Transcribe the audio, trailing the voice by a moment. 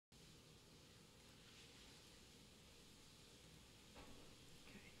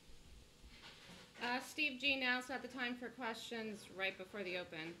Steve G. Now's not the time for questions right before the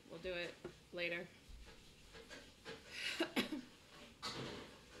open. We'll do it later.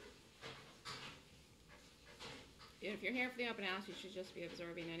 If you're here for the open house, you should just be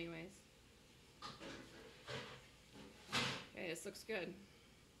absorbing anyways. Okay, this looks good.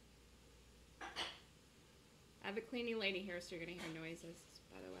 I have a cleaning lady here, so you're going to hear noises,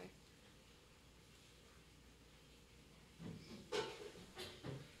 by the way.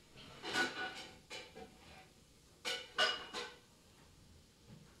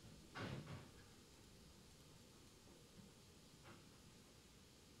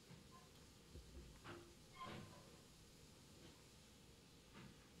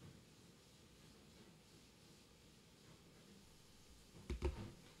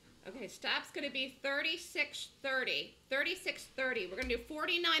 Okay, stop's going to be 36.30. 36.30. We're going to do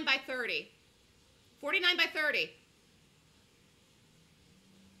 49 by 30. 49 by 30.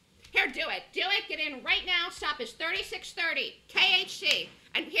 Here, do it. Do it. Get in right now. Stop is 36.30. KHC.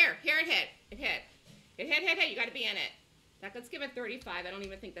 And here it hit. It hit. It hit. You got to be in it. Now, let's give it 35. I don't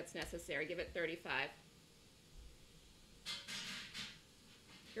even think that's necessary. Give it 35.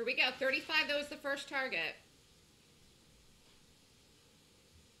 Here we go. 35. That was the first target.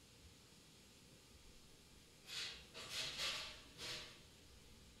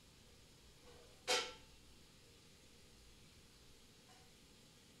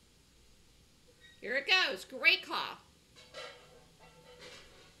 Here it goes. Great call.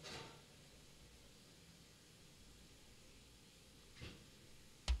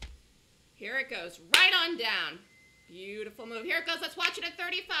 Here it goes. Right on down. Beautiful move. Here it goes. Let's watch it at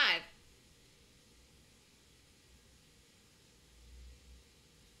 35.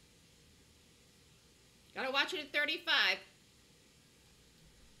 Gotta watch it at 35.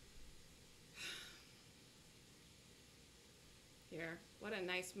 Here. What a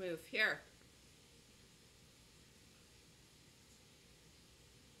nice move. Here.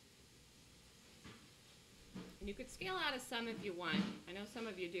 And you could scale out of some if you want. I know some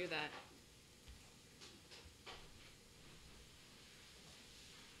of you do that.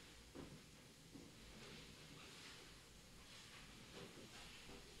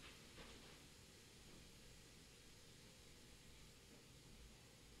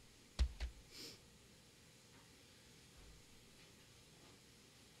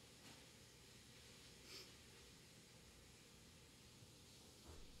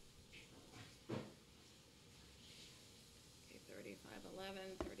 Okay,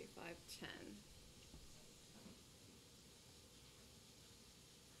 35.11, 35.10.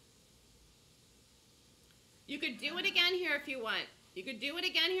 You could do it again here if you want. You could do it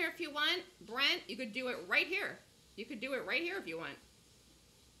again here if you want. Brent, you could do it right here. You could do it right here if you want.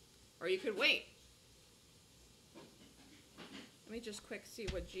 Or you could wait. Let me just quick see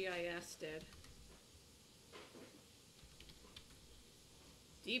what GIS did.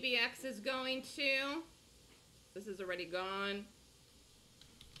 DBX is going to. This is already gone.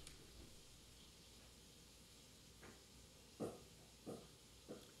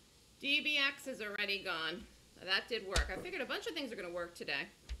 DBX is already gone. Now that did work. I figured a bunch of things are going to work today.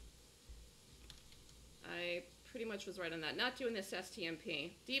 I pretty much was right on that. Not doing this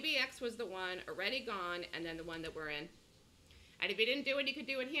STMP. DBX was the one already gone, and then the one that we're in. And if you didn't do it, you could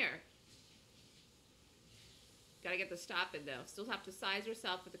do it here. Got to get the stop in, though. Still have to size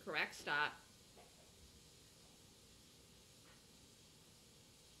yourself with the correct stop.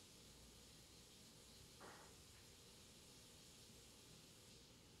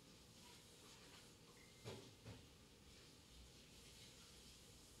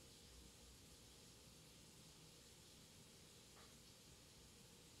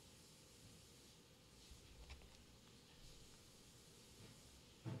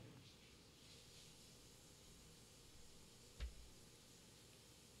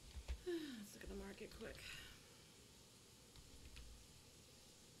 Quick.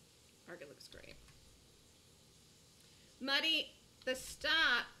 Market looks great. Muddy, the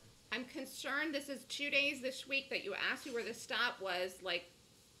stop, I'm concerned this is 2 days this week that you asked me where the stop was, like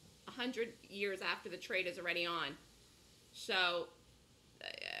 100 years after the trade is already on. So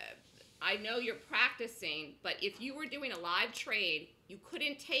I know you're practicing, but if you were doing a live trade, you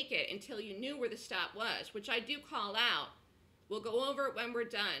couldn't take it until you knew where the stop was, which I do call out. We'll go over it when we're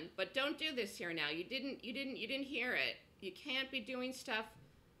done, but don't do this here now. You didn't hear it. You can't be doing stuff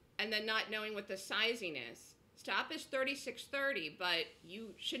and then not knowing what the sizing is. Stop is 36.30, but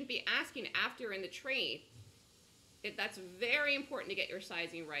you shouldn't be asking after you're in the trade. That's very important to get your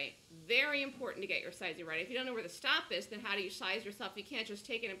sizing right. Very important to get your sizing right. If you don't know where the stop is, then how do you size yourself? You can't just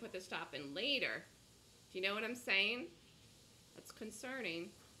take it and put the stop in later. Do you know what I'm saying? That's concerning.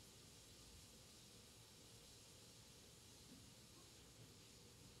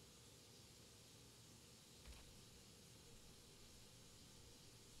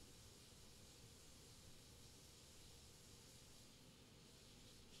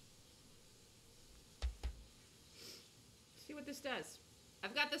 this does.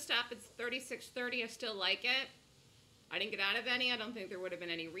 I've got the stop at 36.30. I still like it. I didn't get out of any. I don't think there would have been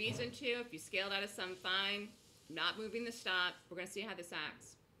any reason to. If you scaled out of some, fine. I'm not moving the stop. We're going to see how this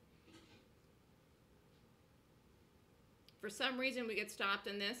acts. For some reason, we get stopped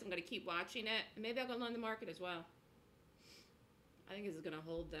in this. I'm going to keep watching it. And maybe I'll go long the market as well. I think this is going to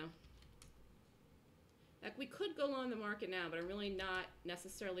hold, though. Like, we could go long the market now, but I'm really not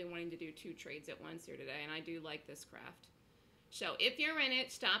necessarily wanting to do 2 trades at once here today, and I do like this craft. So if you're in it,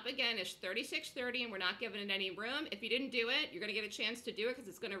 stop again. It's 36.30, and we're not giving it any room. If you didn't do it, you're going to get a chance to do it because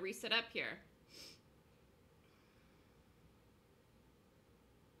it's going to reset up here.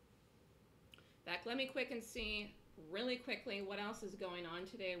 Back, let me quick and see really quickly what else is going on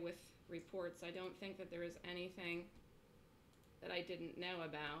today with reports. I don't think that there is anything that I didn't know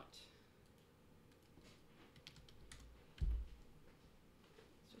about.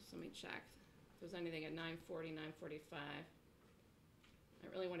 Just let me check if there's anything at 9:40, 9:45. I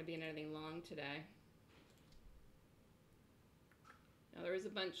don't really want to be in anything long today. No, there is a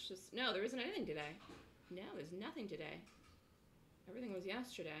bunch. Just no, there isn't anything today. No, there's nothing today. Everything was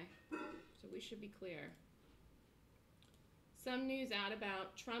yesterday, so we should be clear. Some news out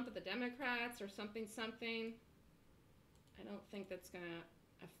about Trump and the Democrats or something. I don't think that's going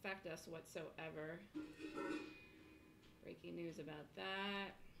to affect us whatsoever. Breaking news about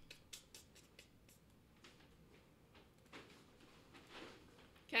that.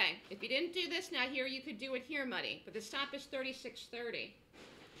 Okay, if you didn't do this now here, you could do it here, Muddy. But the stop is 36.30.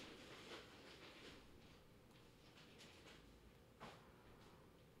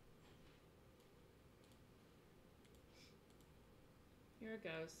 Here it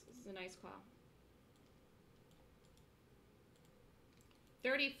goes. This is a nice call.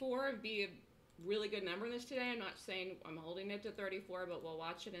 34 would be a really good number in this today. I'm not saying I'm holding it to 34, but we'll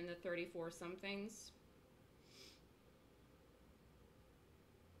watch it in the 34 somethings.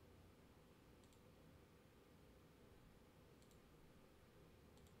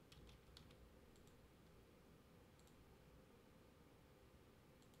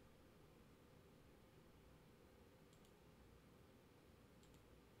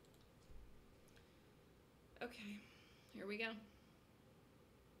 Okay, here we go.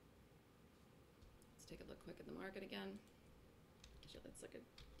 Let's take a look quick at the market again. Actually, let's look at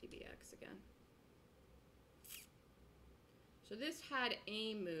DBX again. So this had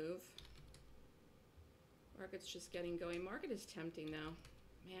a move. Market's just getting going. Market is tempting though.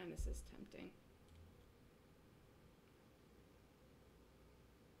 Man, this is tempting.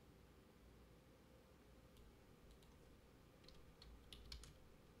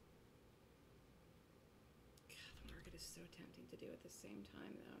 So tempting to do at the same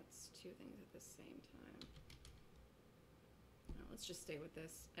time, though. It's 2 things at the same time. No, let's just stay with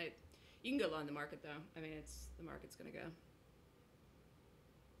this. You can go long the market, though. I mean, the market's going to go.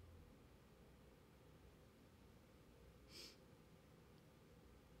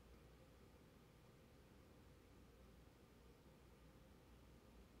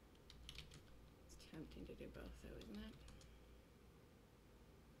 It's tempting to do both, though, isn't it?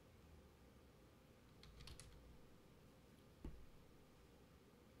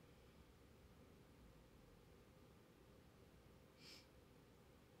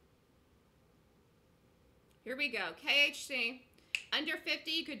 Here we go. KHC. Under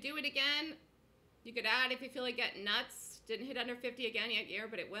 50, you could do it again. You could add if you feel like getting nuts. Didn't hit under 50 again yet here,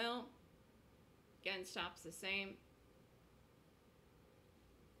 but it will. Again, stops the same.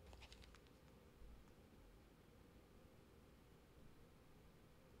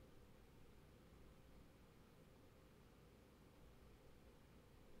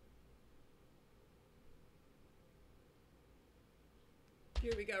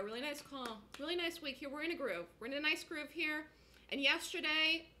 Here we go. Really nice call. Really nice week here. We're in a groove. We're in a nice groove here. And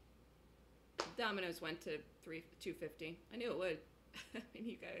yesterday, Domino's went to 250. I knew it would.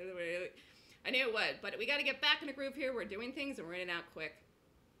 I knew it would. But we got to get back in a groove here. We're doing things and we're in and out quick.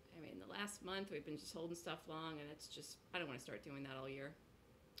 I mean, the last month we've been just holding stuff long, and it's just, I don't want to start doing that all year.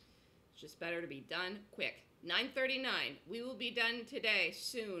 It's just better to be done quick. 9:39. We will be done today.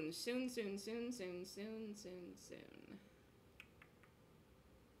 Soon. Soon, soon, soon, soon, soon, soon, soon.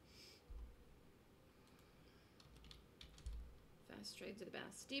 Fast trades are the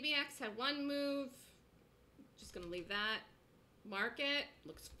best. DBX had 1 move. Just going to leave that. Market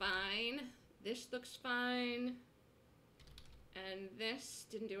looks fine. This looks fine. And this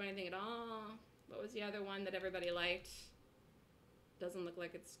didn't do anything at all. What was the other one that everybody liked? Doesn't look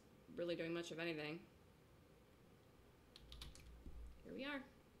like it's really doing much of anything. Here we are.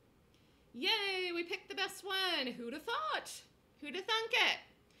 Yay, we picked the best one. Who'd have thought? Who'd have thunk it?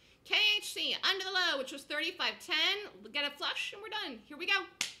 KHC under the low, which was 35.10. Get a flush and we're done. Here we go.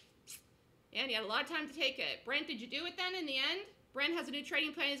 And you had a lot of time to take it. Brent, did you do it then in the end? Brent has a new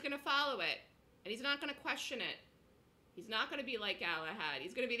trading plan. He's going to follow it. And he's not going to question it. He's not going to be like Galahad.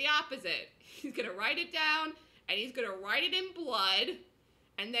 He's going to be the opposite. He's going to write it down, and he's going to write it in blood,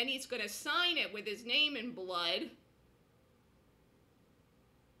 and then he's going to sign it with his name in blood.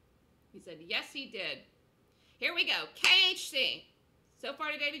 He said, yes, he did. Here we go. KHC. So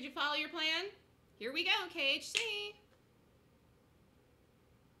far today, did you follow your plan? Here we go. KHC.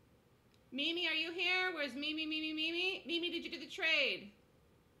 Mimi, are you here? Where's Mimi, Mimi, Mimi? Mimi, did you do the trade?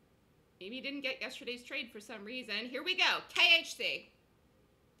 Mimi didn't get yesterday's trade for some reason. Here we go. KHC.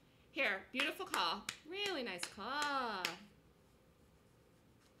 Here, beautiful call. Really nice call.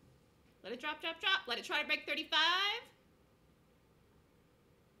 Let it drop, drop, drop. Let it try to break 35.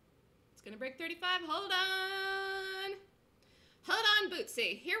 It's going to break 35. Hold on. Hold on,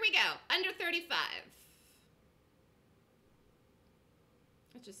 Bootsy. Here we go. Under 35.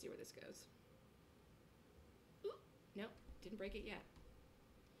 Let's just see where this goes. Ooh, nope, didn't break it yet.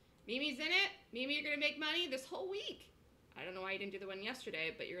 Mimi's in it. Mimi, you're going to make money this whole week. I don't know why you didn't do the one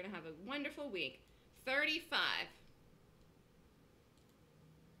yesterday, but you're going to have a wonderful week. 35.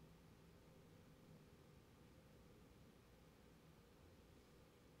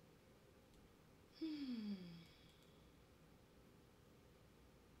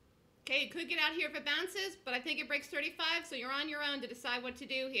 Okay, you could get out here if it bounces, but I think it breaks 35, so you're on your own to decide what to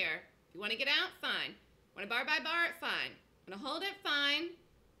do here. If you want to get out, fine. Want to bar by bar it, fine. Want to hold it, fine.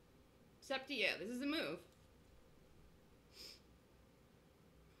 It's up to you. This is a move.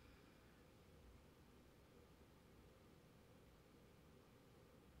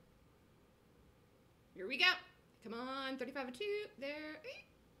 Here we go. Come on, 35 and 2. There.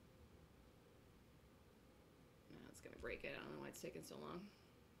 No, it's going to break it. I don't know why it's taking so long.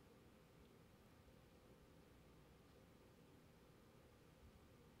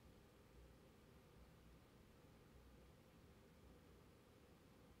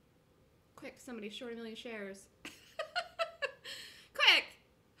 Quick, somebody short 1 million shares. Quick!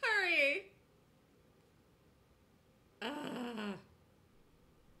 Hurry! No,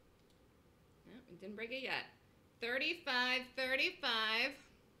 it didn't break it yet. 35, 35.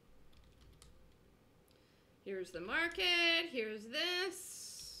 Here's the market. Here's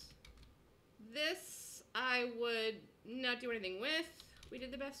this. This I would not do anything with. We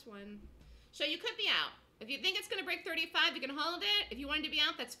did the best one. So you could be out. If you think it's going to break 35, you can hold it. If you wanted to be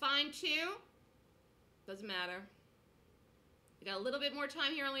out, that's fine too. Doesn't matter. We got a little bit more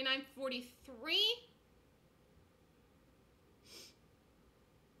time here, only 9:43.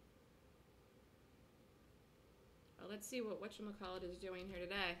 Well, let's see what whatchamacallit is doing here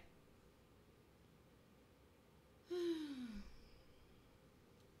today.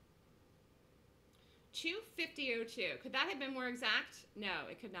 $250.02. Could that have been more exact? No,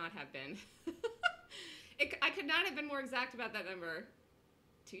 it could not have been. I could not have been more exact about that number.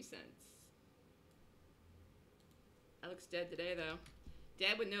 2 cents. That looks dead today, though.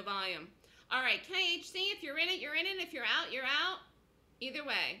 Dead with no volume. All right, KHC, if you're in it, you're in it. If you're out, you're out. Either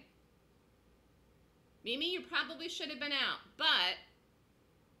way. Mimi, you probably should have been out, but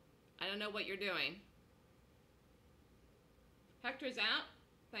I don't know what you're doing. Hector's out.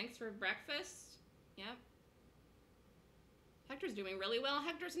 Thanks for breakfast. Yep. Hector's doing really well.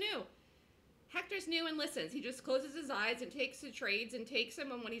 Hector's new. Hector's new and listens. He just closes his eyes and takes the trades and takes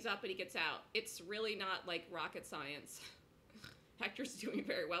them, and when he's up and he gets out. It's really not like rocket science. Hector's doing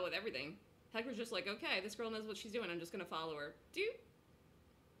very well with everything. Hector's just like, okay, this girl knows what she's doing. I'm just going to follow her. Dude.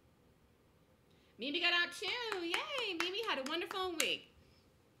 Mimi got out too. Yay. Mimi had a wonderful week.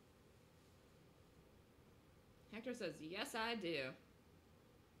 Hector says, yes, I do.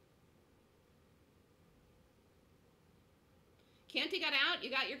 Canty got out.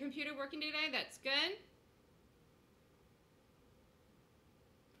 You got your computer working today. That's good.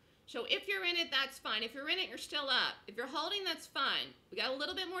 So if you're in it, that's fine. If you're in it, you're still up. If you're holding, that's fine. We got a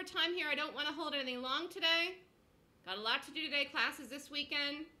little bit more time here. I don't want to hold anything long today. Got a lot to do today. Classes this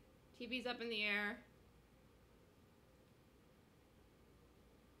weekend. TV's up in the air.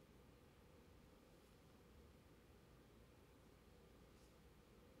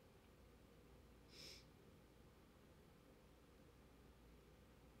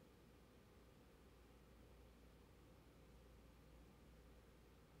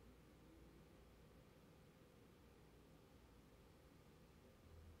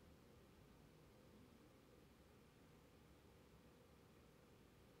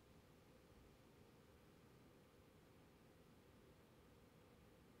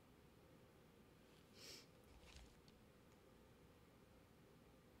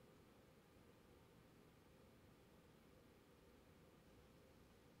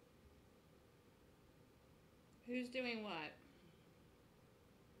 Who's doing what?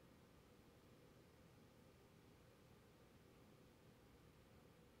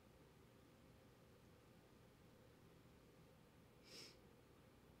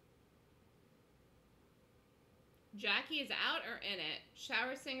 Jackie is out or in it?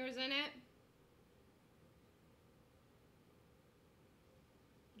 Shower Singer's in it.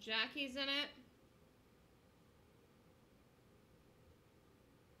 Jackie's in it.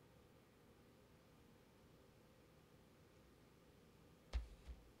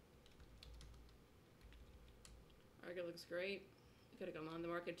 Argo looks great. Could have gone on the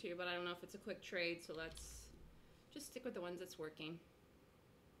market too, but I don't know if it's a quick trade, so let's just stick with the ones that's working.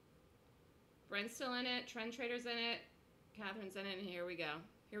 Brent's still in it. Trend Trader's in it. Catherine's in it, and here we go.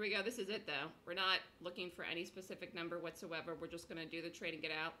 Here we go. This is it, though. We're not looking for any specific number whatsoever. We're just going to do the trade and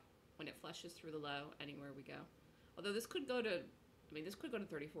get out when it flushes through the low anywhere we go. Although this could go to, I mean, this could go to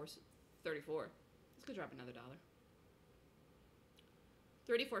 34. This could drop another dollar.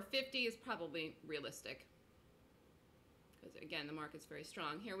 34.50 is probably realistic. Because, again, the market's very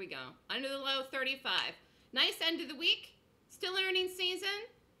strong. Here we go. Under the low, 35. Nice end of the week. Still earnings season.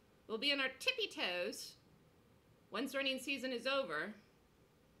 We'll be on our tippy toes once earnings season is over.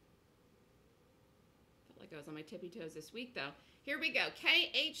 Felt like I was on my tippy toes this week, though. Here we go.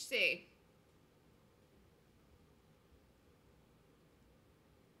 KHC.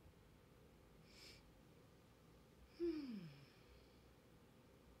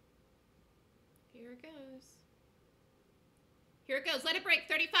 Here it goes. Here it goes. Let it break.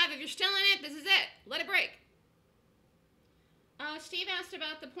 35. If you're still in it, this is it. Let it break. Steve asked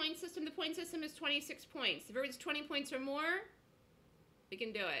about the point system. The point system is 26 points. If it's 20 points or more, we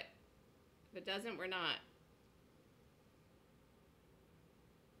can do it. If it doesn't, we're not.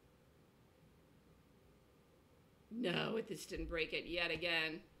 No, this didn't break it yet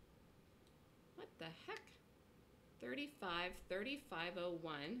again. What the heck? 35,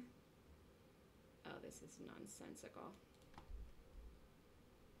 35.01. Oh, this is nonsensical.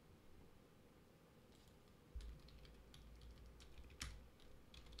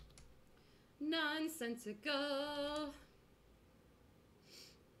 Nonsensical.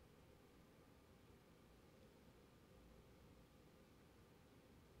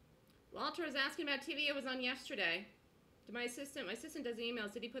 Walter was asking about TV. It was on yesterday. To my assistant does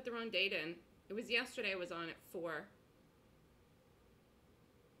emails. Did he put the wrong date in? It was yesterday. It was on at 4.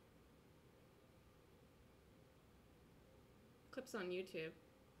 Clips on YouTube.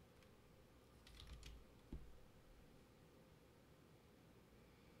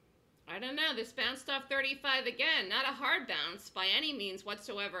 I don't know. This bounced off 35 again. Not a hard bounce by any means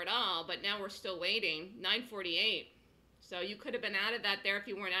whatsoever at all, but now we're still waiting. 948. So you could have been out of that there if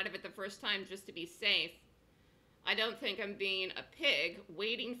you weren't out of it the first time just to be safe. I don't think I'm being a pig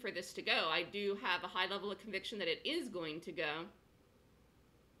waiting for this to go. I do have a high level of conviction that it is going to go.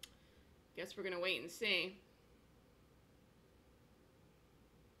 Guess we're going to wait and see.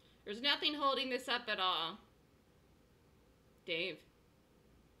 There's nothing holding this up at all. Dave.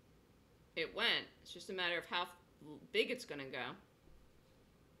 It went. It's just a matter of how big it's going to go.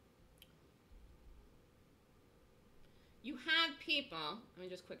 You have people, let me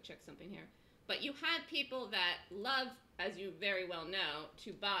just quick check something here, but you have people that love, as you very well know,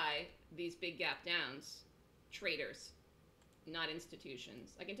 to buy these big gap downs. Traders, not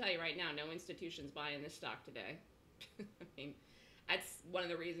institutions. I can tell you right now, no institutions buying this stock today. I mean, that's one of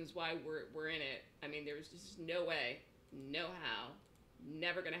the reasons why we're in it. I mean, there's just no way, no how,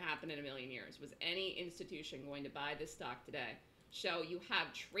 never going to happen in a million years. Was any institution going to buy this stock today? So you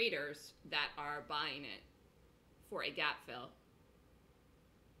have traders that are buying it for a gap fill,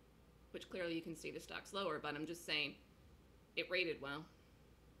 which clearly you can see the stock's lower, but I'm just saying it rated well.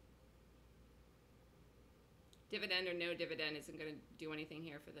 Dividend or no dividend isn't going to do anything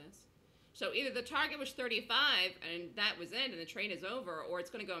here for this. So either the target was 35 and that was it and the trade is over, or it's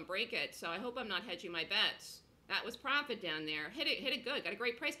going to go and break it. So I hope I'm not hedging my bets. That was profit down there. Hit it good. Got a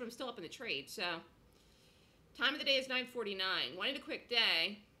great price, but I'm still up in the trade. So time of the day is 9:49. Wanted a quick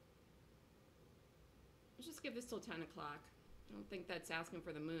day. Let's just give this till 10 o'clock. I don't think that's asking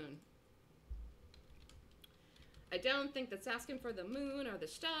for the moon. I don't think that's asking for the moon or the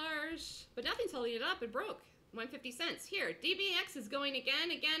stars. But nothing's holding it up. It broke. 150 cents. Here, DBX is going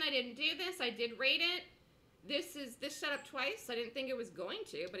again. Again, I didn't do this. I did rate it. This set up twice. I didn't think it was going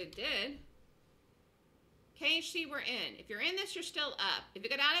to, but it did. KHC, we're in. If you're in this, you're still up. If you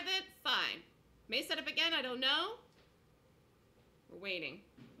get out of it, fine. May set up again, I don't know. We're waiting.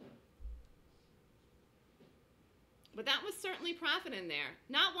 But that was certainly profit in there.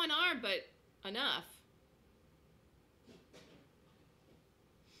 Not 1 arm, but enough.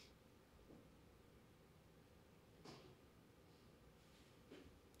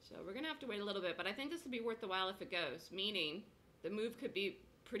 So we're going to have to wait a little bit, but I think this will be worth the while if it goes, meaning the move could be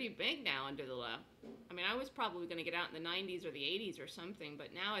pretty big now under the low. I mean, I was probably going to get out in the 90s or the 80s or something,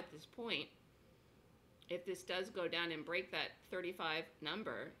 but now at this point, if this does go down and break that 35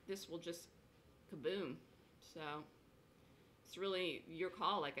 number, this will just kaboom. So it's really your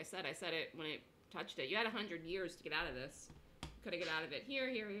call. Like I said it when it touched it. You had 100 years to get out of this. Could have got out of it here.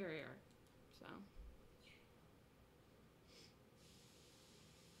 So.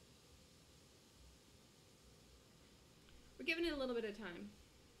 We're giving it a little bit of time.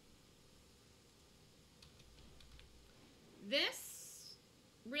 This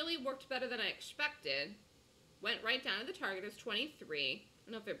really worked better than I expected. Went right down to the target. It's 23. I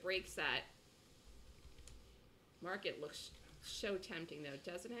don't know if it breaks that. Market looks so tempting though,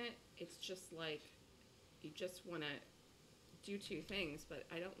 doesn't it? It's just like you just want to do two things, but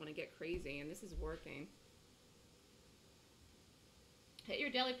I don't want to get crazy, and this is working. Hit your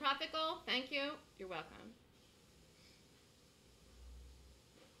daily profit goal. Thank you. You're welcome.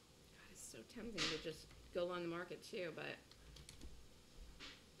 God, it's so tempting to just go on the market too, but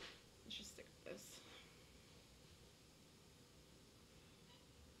let's just stick with this.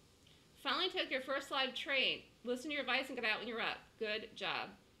 Finally took your first live trade. Listen to your advice and get out when you're up. Good job.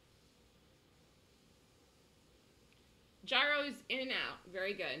 Gyro's in and out.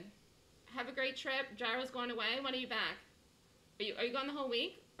 Very good. Have a great trip. Gyro's going away. When are you back? Are you gone the whole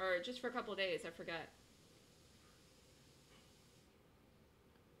week or just for a couple of days? I forgot.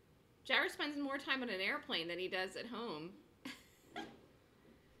 Gyro spends more time on an airplane than he does at home.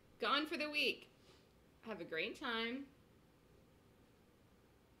 Gone for the week. Have a great time.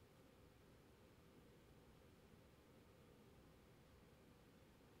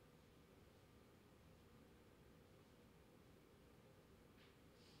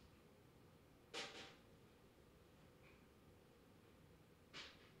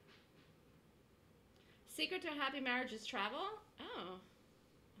 Secret to a happy marriage is travel? Oh,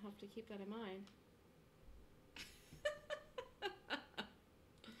 I'll have to keep that in mind.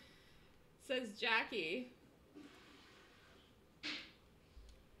 Says Jackie.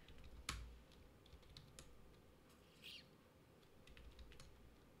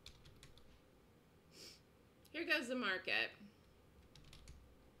 Here goes the market.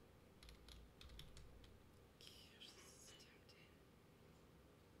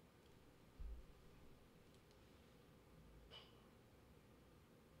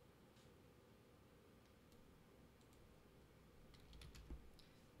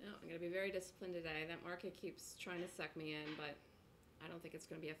 I'm going to be very disciplined today. That market keeps trying to suck me in, but I don't think it's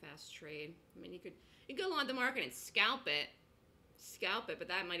going to be a fast trade. I mean, you could go on the market and scalp it, but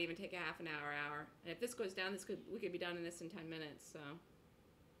that might even take a half an hour. And if this goes down, we could be done in this in 10 minutes. So,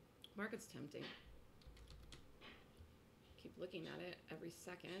 market's tempting. Keep looking at it every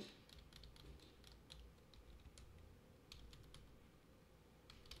second.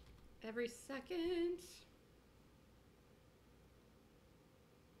 Every second.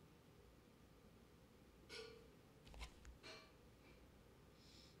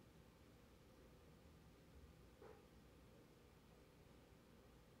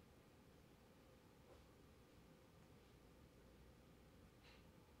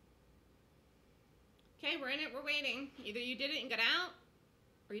 Okay, we're in it, we're waiting. Either you did it and got out,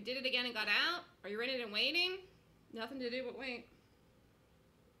 or you did it again and got out, or you're in it and waiting. Nothing to do but wait.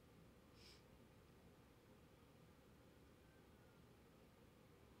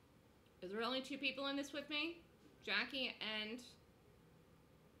 Is there only two people in this with me? Jackie and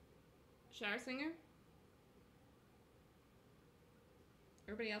Shower Singer?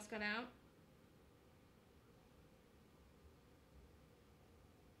 Everybody else got out?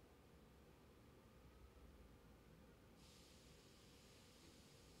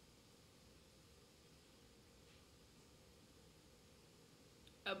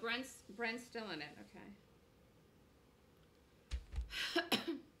 Oh, Brent's still in it. Okay.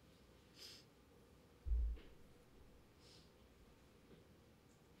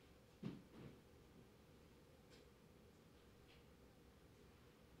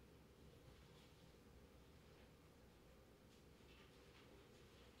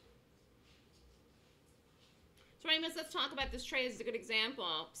 So anyways, let's talk about this trade as a good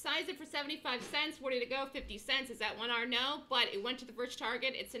example. Size it for 75 cents. Where did it go? 50 cents. Is that 1 hour? No, but it went to the first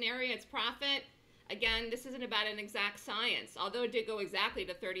target. It's an area. It's profit. Again, this isn't about an exact science, although it did go exactly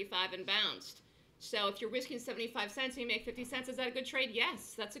to 35 and bounced. So if you're risking 75 cents and you make 50 cents, is that a good trade?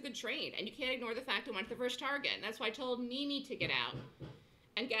 Yes, that's a good trade. And you can't ignore the fact it went to the first target. And that's why I told Mimi to get out.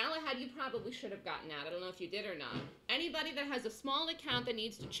 And Galahad, you probably should have gotten out. I don't know if you did or not. Anybody that has a small account that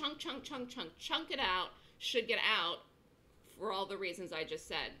needs to chunk it out should get out for all the reasons I just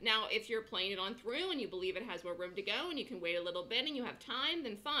said. Now, if you're playing it on through and you believe it has more room to go and you can wait a little bit and you have time,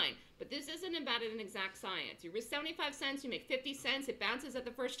 then fine. But this isn't about an exact science. You risk 75 cents, you make 50 cents, it bounces at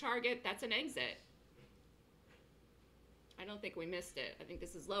the first target, that's an exit. I don't think we missed it. I think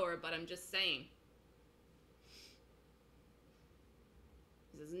this is lower, but I'm just saying.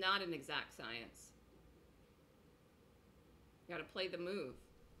 This is not an exact science. You gotta play the move.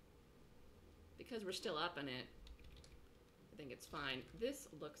 Because we're still up in it, I think it's fine. This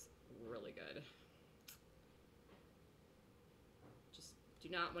looks really good. Just do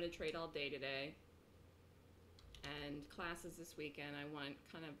not want to trade all day today. And classes this weekend, I want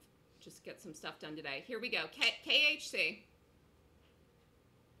kind of just get some stuff done today. Here we go, KHC.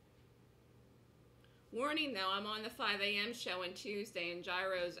 Warning though, I'm on the 5 a.m. show on Tuesday and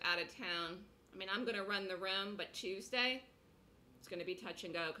Gyro's out of town. I mean, I'm gonna run the room, but Tuesday, it's gonna be touch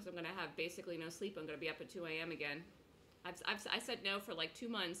and go because I'm gonna have basically no sleep. I'm gonna be up at 2 a.m. again. I said no for like 2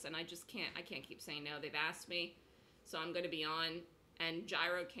 months and I can't keep saying no. They've asked me, so I'm gonna be on, and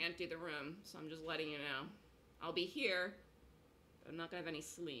Gyro can't do the room, so I'm just letting you know. I'll be here, but I'm not gonna have any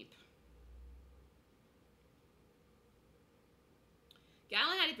sleep.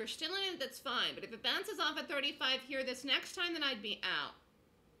 Galahad, if you're still in it, that's fine. But if it bounces off at 35 here this next time, then I'd be out.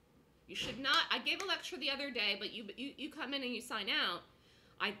 You should not. I gave a lecture the other day, but you come in and you sign out.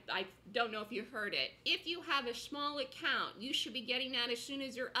 I don't know if you heard it. If you have a small account, you should be getting out as soon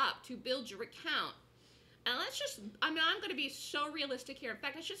as you're up to build your account. And let's just, I mean, I'm going to be so realistic here. In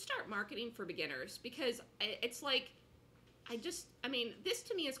fact, I should start marketing for beginners because it's like, I mean, this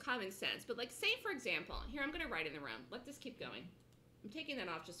to me is common sense. But like, say for example, here I'm going to write in the room. Let this keep going. I'm taking that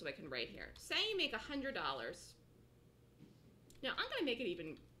off just so I can write here. Say you make $100. Now, I'm going to make it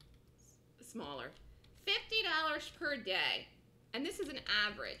even smaller. $50 per day. And this is an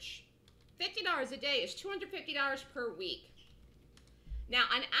average. $50 a day is $250 per week. Now,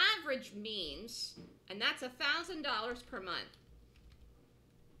 an average means, and that's $1,000 per month.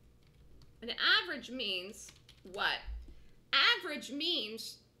 An average means what? Average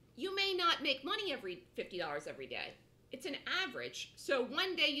means you may not make money every $50 every day. It's an average. So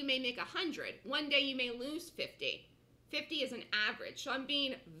one day you may make 100. One day you may lose 50. 50 is an average. So I'm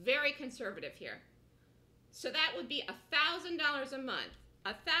being very conservative here. So that would be $1,000 a month.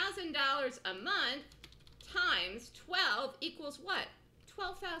 $1,000 a month times 12 equals what?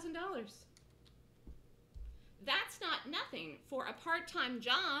 $12,000. That's not nothing for a part-time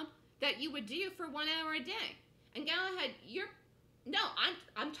job that you would do for 1 hour a day. And go ahead,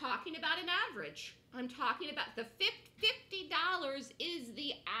 I'm talking about an average. I'm talking about the $50 is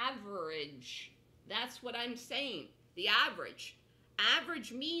the average. That's what I'm saying, the average.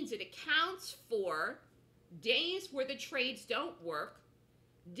 Average means it accounts for days where the trades don't work,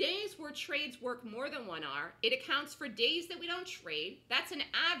 days where trades work more than 1 hour. It accounts for days that we don't trade. That's an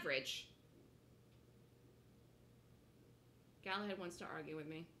average. Galahad wants to argue with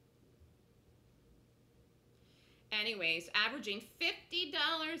me. Anyways, averaging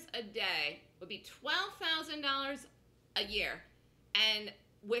 $50 a day would be $12,000 a year, and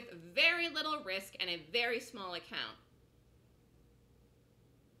with very little risk and a very small account.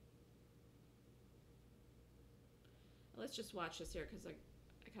 Let's just watch this here because I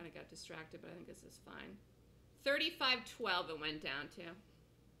kind of got distracted, but I think this is fine. 35.12 it went down to.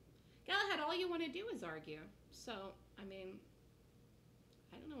 Galahad, all you want to do is argue. So, I mean,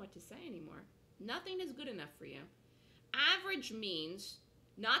 I don't know what to say anymore. Nothing is good enough for you. Average means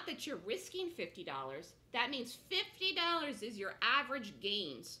not that you're risking $50. That means $50 is your average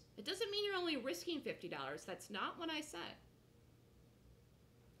gains. It doesn't mean you're only risking $50. That's not what I said.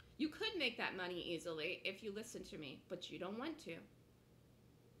 You could make that money easily if you listen to me, but you don't want to.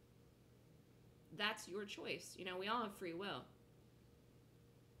 That's your choice. You know, we all have free will.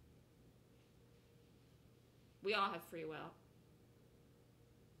 We all have free will.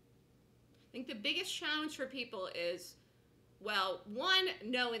 I think the biggest challenge for people is, well, one,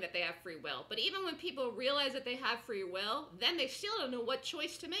 knowing that they have free will. But even when people realize that they have free will, then they still don't know what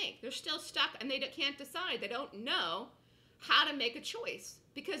choice to make. They're still stuck and they can't decide. They don't know how to make a choice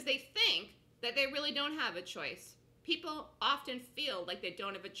because they think that they really don't have a choice. People often feel like they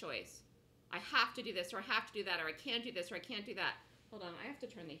don't have a choice. I have to do this, or I have to do that, or I can't do this, or I can't do that. Hold on, I have to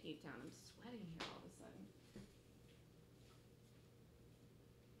turn the heat down. I'm sweating here all of a sudden.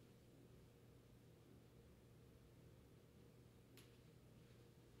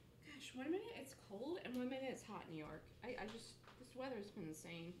 Gosh, 1 minute it's cold, and 1 minute it's hot in New York. This weather's been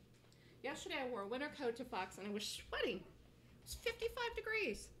insane. Yesterday I wore a winter coat to Fox, and I was sweating. It was 55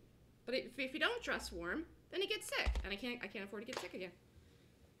 degrees. But if you don't dress warm, then you get sick, and I can't afford to get sick again.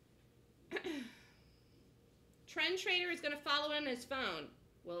 Trend trader is going to follow him on his phone.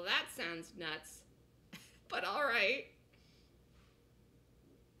 Well, that sounds nuts, but all right.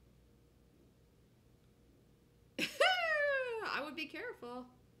 I would be careful.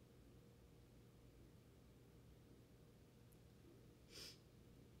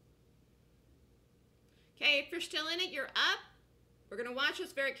 Okay, if you're still in it, you're up. We're going to watch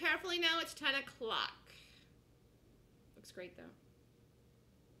this very carefully now. It's 10 o'clock. Looks great, though.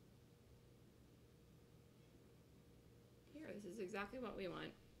 Here, this is exactly what we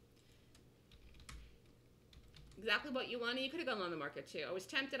want. Exactly what you wanted. You could have gone on the market, too. I was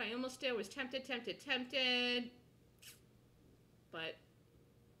tempted. I almost did. I was tempted. But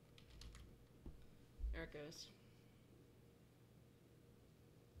there it goes.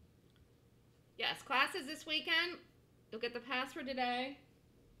 Yes, classes this weekend. You'll get the password today.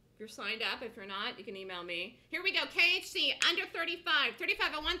 If you're signed up, if you're not, you can email me. Here we go. KHC under 35.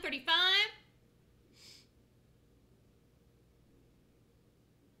 3501, 35.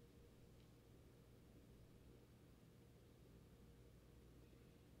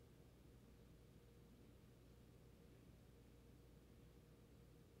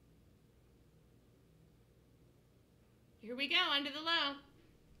 Here we go, under the low.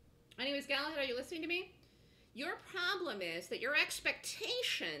 Anyways, Galahad, are you listening to me? Your problem is that your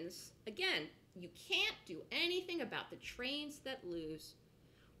expectations, again, you can't do anything about the trades that lose.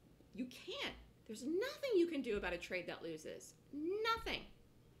 You can't. There's nothing you can do about a trade that loses. Nothing.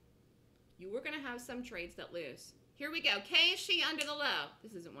 You were going to have some trades that lose. Here we go. KSG under the low.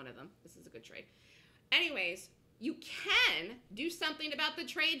 This isn't one of them. This is a good trade. Anyways, you can do something about the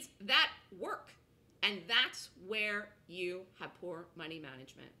trades that work. And that's where you have poor money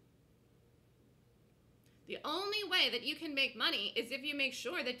management. The only way that you can make money is if you make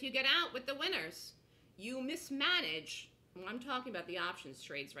sure that you get out with the winners. You mismanage. Well, I'm talking about the options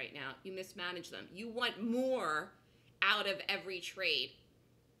trades right now. You mismanage them. You want more out of every trade.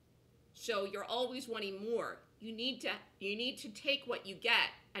 So you're always wanting more. You need to take what you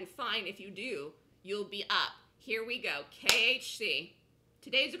get, and fine, if you do, you'll be up. Here we go. KHC.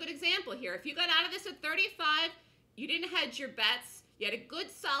 Today's a good example here. If you got out of this at 35, you didn't hedge your bets, you had a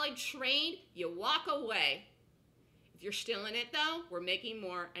good solid trade, you walk away. If you're still in it though, we're making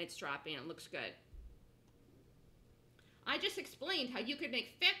more and it's dropping. It looks good. I just explained how you could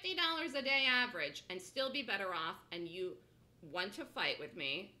make $50 a day average and still be better off, and you want to fight with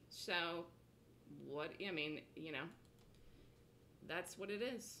me. So what, I mean, you know, that's what it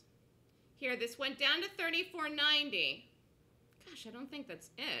is. Here, this went down to 34.90. Gosh, I don't think that's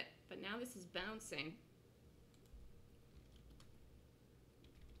it, but now this is bouncing.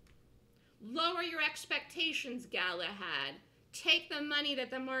 Lower your expectations, Galahad. Take the money that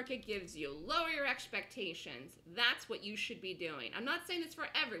the market gives you. Lower your expectations. That's what you should be doing. I'm not saying this for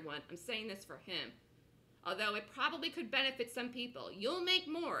everyone. I'm saying this for him. Although it probably could benefit some people. You'll make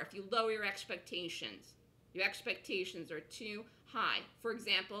more if you lower your expectations. Your expectations are too high. For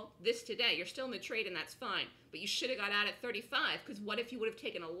example, this today, you're still in the trade and that's fine, but you should have got out at 35, because what if you would have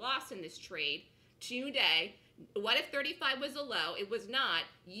taken a loss in this trade today? What if 35 was a low? It was not.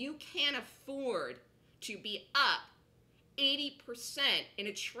 You can't afford to be up 80% in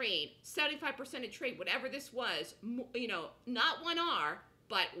a trade, 75% a trade, whatever this was, you know, not 1R,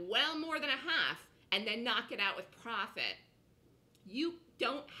 but well more than a half, and then knock it out with profit. You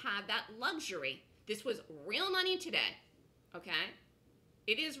don't have that luxury. This was real money today, okay?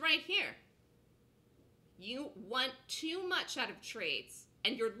 It is right here. You want too much out of trades,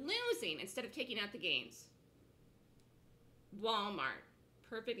 and you're losing instead of taking out the gains. Walmart,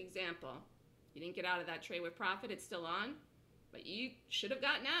 perfect example. You didn't get out of that trade with profit. It's still on, but you should have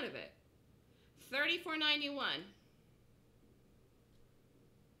gotten out of it. 34.91.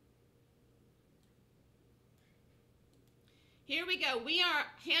 Here we go. We are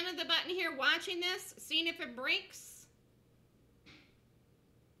handing the button here, watching this, seeing if it breaks.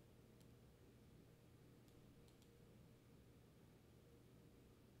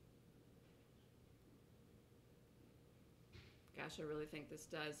 Gosh, I really think this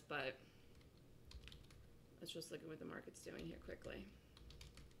does, but let's just look at what the market's doing here quickly.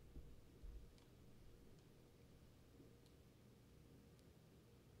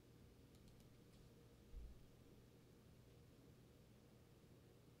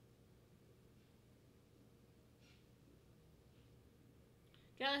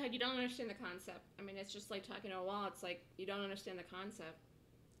 Galahad, you don't understand the concept. I mean, it's just like talking to a wall. It's like you don't understand the concept.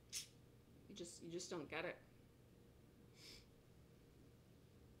 You just don't get it.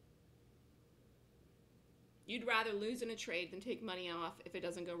 You'd rather lose in a trade than take money off if it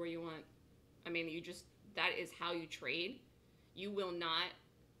doesn't go where you want. I mean, that is how you trade. You will not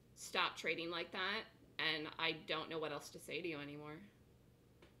stop trading like that and I don't know what else to say to you anymore.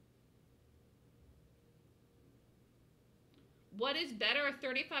 What is better, a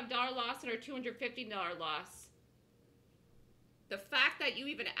 $35 loss or a $250 loss? The fact that you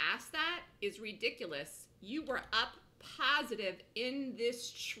even asked that is ridiculous. You were up positive in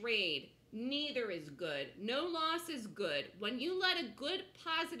this trade. Neither is good. No loss is good. When you let a good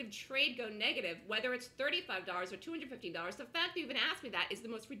positive trade go negative, whether it's $35 or $250, the fact that you even asked me that is the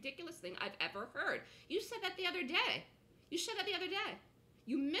most ridiculous thing I've ever heard. You said that the other day. You said that the other day.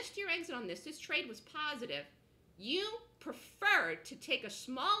 You missed your exit on this. This trade was positive. You preferred to take a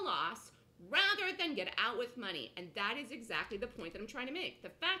small loss rather than get out with money. And that is exactly the point that I'm trying to make. The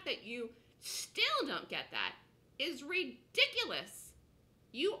fact that you still don't get that is ridiculous.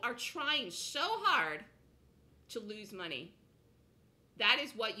 You are trying so hard to lose money. That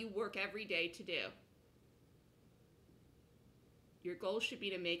is what you work every day to do. Your goal should be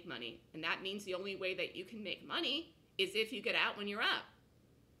to make money. And that means the only way that you can make money is if you get out when you're up.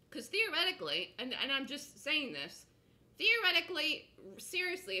 Because theoretically, and I'm just saying this, theoretically,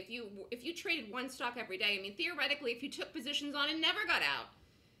 seriously, if you traded one stock every day, I mean, theoretically, if you took positions on and never got out,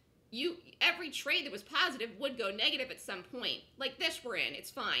 every trade that was positive would go negative at some point. Like this we're in,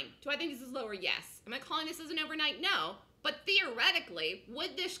 it's fine. Do I think this is lower? Yes. Am I calling this as an overnight? No. But theoretically,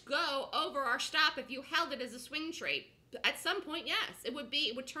 would this go over our stop if you held it as a swing trade? At some point, yes. It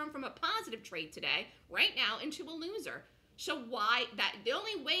would turn from a positive trade today, right now, into a loser. So the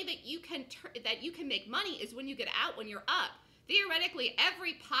only way that you can make money is when you get out when you're up. Theoretically,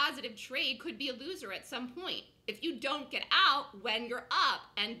 every positive trade could be a loser at some point if you don't get out when you're up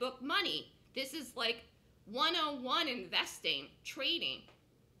and book money. This is like 101 investing, trading.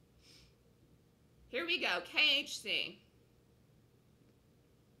 Here we go, KHC.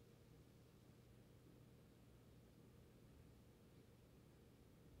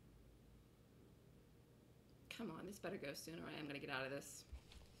 Come on, this better go sooner or I am going to get out of this.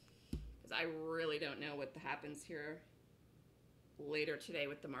 Because I really don't know what happens here later today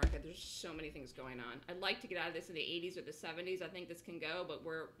with the market. There's so many things going on. I'd like to get out of this in the 80s or the 70s. I think this can go, but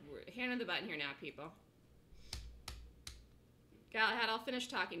we're hand on the button here now, people. Galahad, I'll finish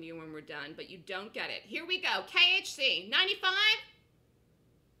talking to you when we're done, but you don't get it. Here we go. KHC, 95?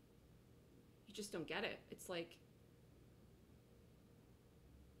 You just don't get it. It's like,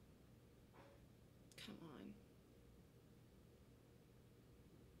 come on.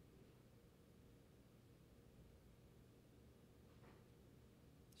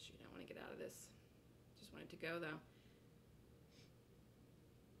 Shoot, I want to get out of this. Just want it to go, though.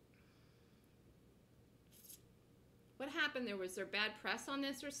 What happened there? Was there bad press on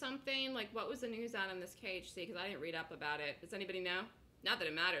this or something? Like, what was the news out on this KHC? Because I didn't read up about it. Does anybody know? Not that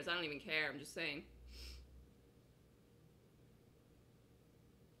it matters. I don't even care. I'm just saying.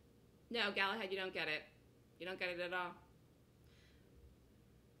 No, Galahad, you don't get it. You don't get it at all.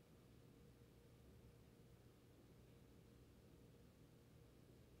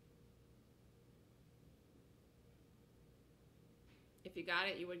 If you got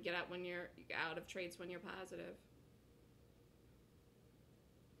it, you would get out when you're out of trades when you're positive.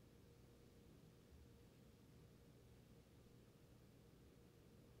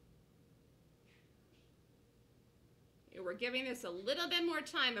 We're giving this a little bit more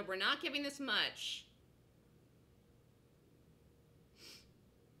time, but we're not giving this much.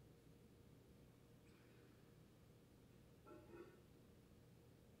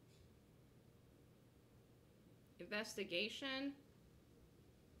 Investigation.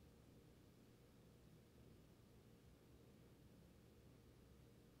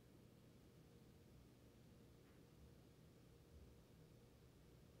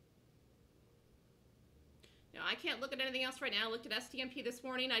 I can't look at anything else right now. I looked at STMP this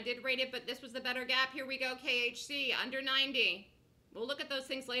morning. I did rate it, but this was the better gap. Here we go, KHC, under 90. We'll look at those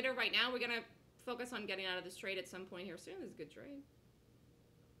things later. Right now, we're going to focus on getting out of this trade at some point here soon. This is a good trade.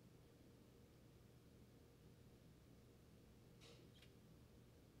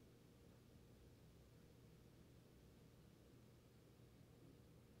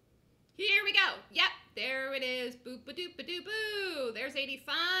 Here we go. Yep, there it is. Boop-a-doop-a-doo-boo. There's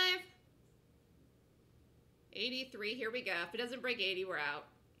 85. 83, here we go. If it doesn't break 80, we're out.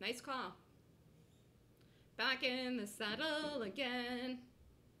 Nice call. Back in the saddle again.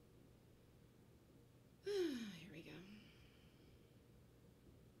 Here we go.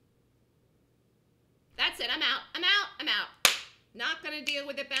 That's it, I'm out, I'm out, I'm out. Not gonna deal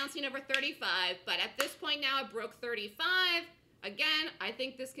with it bouncing over 35, but at this point now it broke 35. Again, I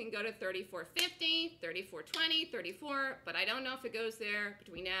think this can go to 34.50, 34.20, 34, but I don't know if it goes there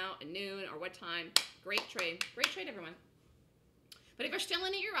between now and noon or what time. Great trade, everyone. But if you're still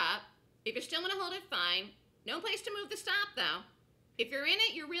in it, you're up. If you still want to hold it, fine. No place to move the stop, though. If you're in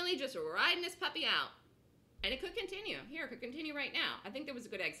it, you're really just riding this puppy out. And it could continue. Here, it could continue right now. I think there was a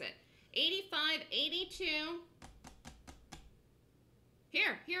good exit. 85, 82.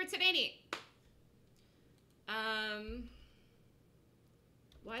 Here it's at 80.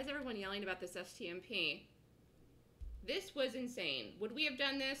 Why is everyone yelling about this STMP? This was insane. Would we have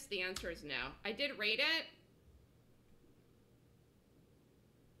done this? The answer is no. I did rate it.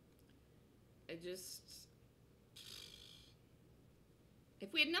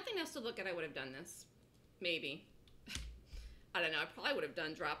 If we had nothing else to look at, I would have done this. Maybe. I don't know. I probably would have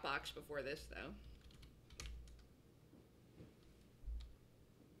done Dropbox before this, though.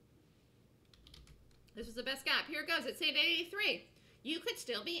 This was the best gap. Here it goes. It's at 83. You could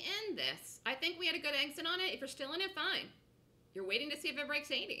still be in this. I think we had a good exit on it. If you're still in it, fine. You're waiting to see if it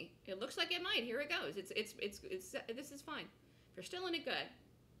breaks 80. It looks like it might. Here it goes. This is fine. If you're still in it, good.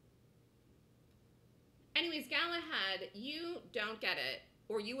 Anyways, Galahad, you don't get it,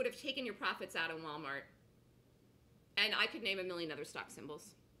 or you would have taken your profits out in Walmart. And I could name a million other stock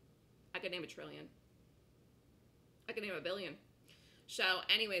symbols. I could name a trillion. I could name a billion. So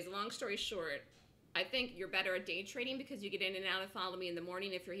anyways, long story short, I think you're better at day trading because you get in and out and follow me in the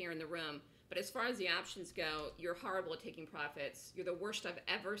morning if you're here in the room. But as far as the options go, you're horrible at taking profits. You're the worst I've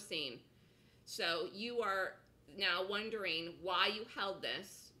ever seen. So you are now wondering why you held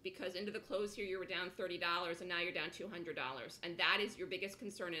this, because into the close here you were down $30 and now you're down $200. And that is your biggest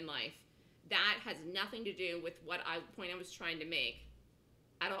concern in life. That has nothing to do with what point I was trying to make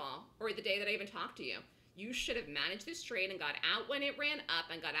at all, or the day that I even talked to you. You should have managed this trade and got out when it ran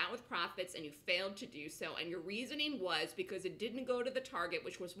up and got out with profits, and you failed to do so. And your reasoning was because it didn't go to the target,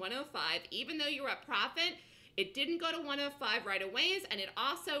 which was 105. Even though you were at profit, it didn't go to 105 right away, and it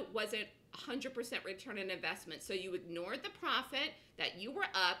also wasn't 100% return on investment. So you ignored the profit that you were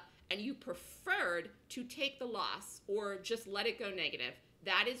up, and you preferred to take the loss or just let it go negative.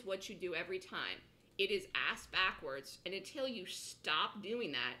 That is what you do every time. It is ass backwards, and until you stop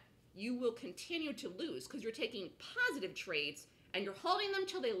doing that, you will continue to lose because you're taking positive trades and you're holding them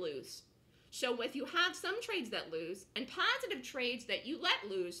till they lose. So if you have some trades that lose and positive trades that you let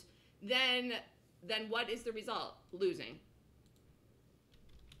lose, then what is the result? Losing.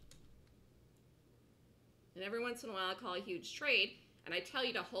 And every once in a while I call a huge trade and I tell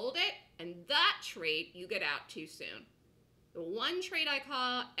you to hold it, and that trade you get out too soon. The one trade I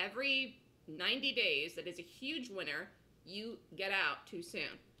call every 90 days that is a huge winner, you get out too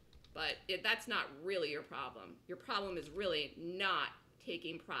soon. But that's not really your problem. Your problem is really not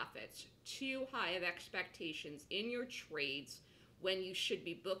taking profits. Too high of expectations in your trades when you should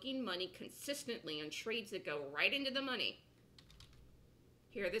be booking money consistently on trades that go right into the money.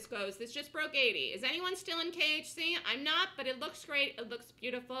 Here, this just broke 80. Is anyone still in KHC? I'm not, but it looks great. It looks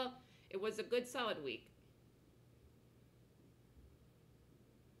beautiful. It was a good solid week.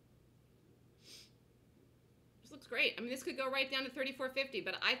 Looks great. I mean, this could go right down to 34.50,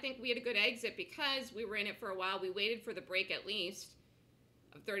 but I think we had a good exit because we were in it for a while. We waited for the break at least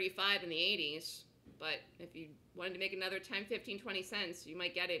of 35 in the 80s, but if you wanted to make another 10, 15, 20 cents, you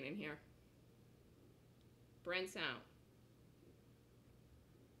might get it in here. Brent's out.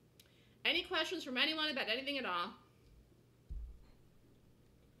 Any questions from anyone about anything at all?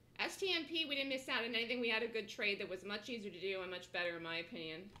 STMP, we didn't miss out on anything. We had a good trade that was much easier to do and much better in my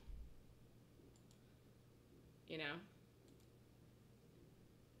opinion. You know,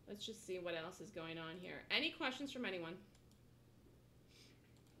 let's just see what else is going on here. Any questions from anyone?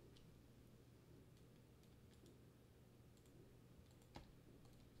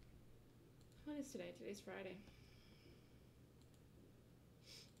 What is today? Today's Friday.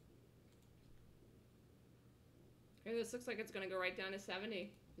 Okay, this looks like it's going to go right down to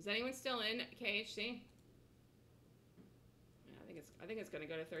 70. Is anyone still in KHC? Yeah, I think it's going to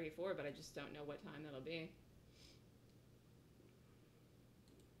go to 34, but I just don't know what time that'll be.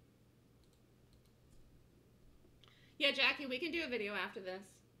 Yeah, Jackie, we can do a video after this.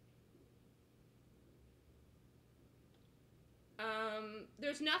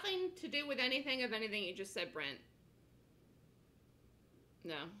 There's nothing to do with anything of anything you just said, Brent.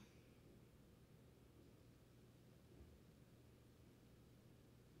 No.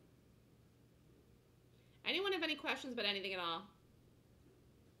 Anyone have any questions about anything at all?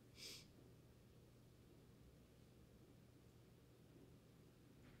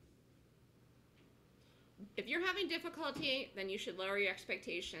 If you're having difficulty, then you should lower your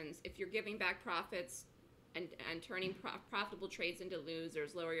expectations. If you're giving back profits and turning profitable trades into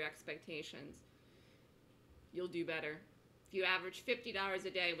losers, lower your expectations. You'll do better. If you average $50 a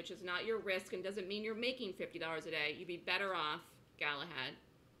day, which is not your risk and doesn't mean you're making $50 a day, you'd be better off, Galahad.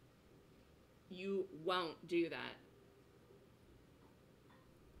 You won't do that.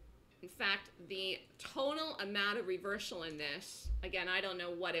 In fact, the total amount of reversal in this, again, I don't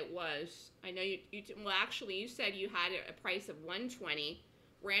know what it was. I know well, actually, you said you had a price of 120,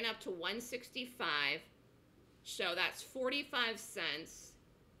 ran up to 165, so that's 45 cents.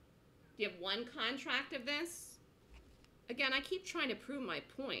 Do you have one contract of this? Again, I keep trying to prove my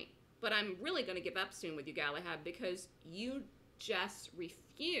point, but I'm really going to give up soon with you, Galahad, because you just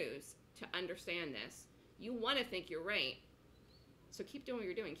refuse to understand this. You want to think you're right. So keep doing what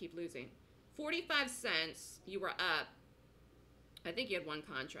you're doing, keep losing. 45 cents, you were up. I think you had one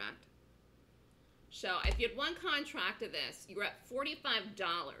contract. So if you had one contract of this, you were at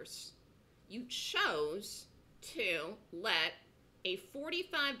 $45. You chose to let a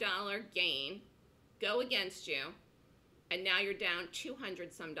 $45 gain go against you, and now you're down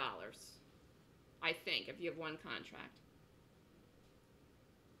 200 some dollars, I think, if you have one contract.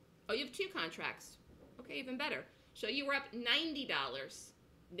 Oh, you have two contracts. Okay, even better. So you were up $90.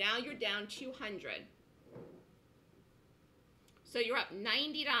 Now you're down 200. So you're up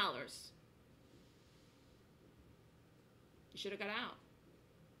 $90. You should have got out.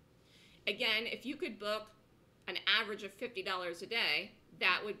 Again, if you could book an average of $50 a day,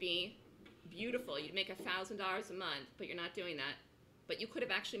 that would be beautiful. You'd make $1,000 a month, but you're not doing that. But you could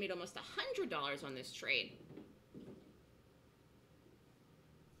have actually made almost $100 on this trade.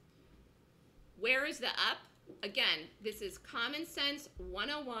 Where is the up? Again, this is Common Sense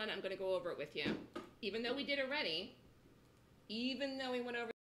 101. I'm going to go over it with you. Even though we did already, even though we went over